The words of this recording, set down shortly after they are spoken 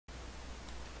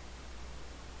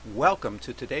Welcome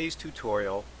to today's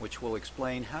tutorial, which will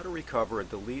explain how to recover a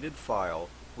deleted file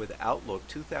with Outlook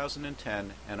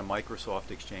 2010 and a Microsoft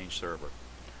Exchange server.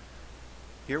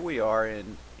 Here we are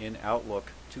in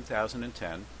Outlook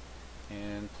 2010,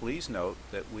 and please note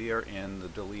that we are in the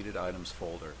deleted items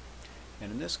folder.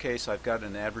 And in this case, I've got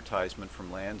an advertisement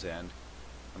from Land's End.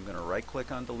 I'm going to right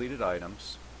click on deleted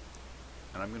items,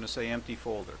 and I'm going to say empty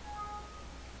folder.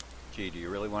 Gee, do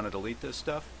you really want to delete this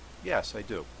stuff? Yes, I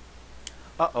do.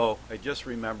 Uh-oh, I just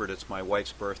remembered it's my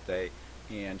wife's birthday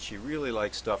and she really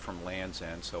likes stuff from Land's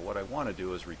End, so what I want to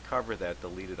do is recover that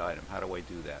deleted item. How do I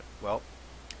do that? Well,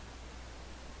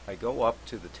 I go up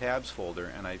to the tabs folder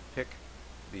and I pick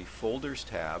the folders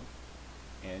tab,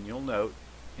 and you'll note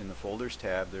in the folders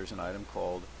tab there's an item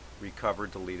called recover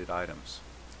deleted items.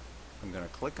 I'm going to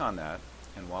click on that,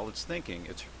 and while it's thinking,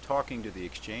 it's talking to the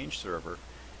Exchange server,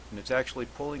 and it's actually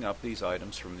pulling up these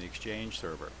items from the Exchange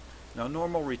server. Now,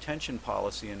 normal retention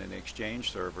policy in an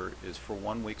Exchange server is for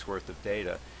 1 week's worth of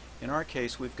data. In our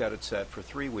case, we've got it set for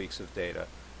 3 weeks of data.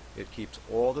 It keeps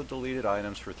all the deleted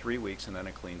items for 3 weeks and then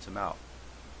it cleans them out.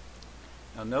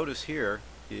 Now notice here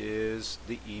is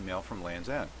the email from Land's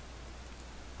End.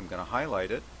 I'm going to highlight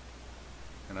it,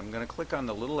 and I'm going to click on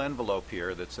the little envelope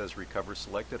here that says recover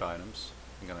selected items.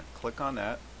 I'm going to click on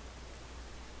that,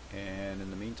 and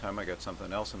in the meantime I got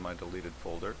something else in my deleted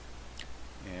folder.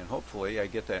 And hopefully I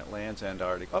get that Land's End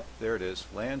article. Oh, there it is,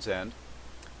 Land's End.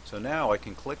 So now I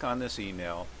can click on this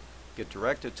email, get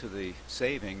directed to the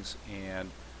savings, and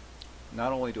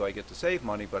not only do I get to save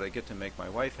money, but I get to make my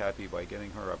wife happy by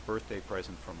getting her a birthday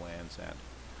present from Land's End.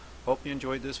 Hope you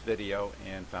enjoyed this video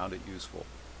and found it useful.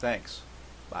 Thanks.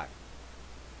 Bye.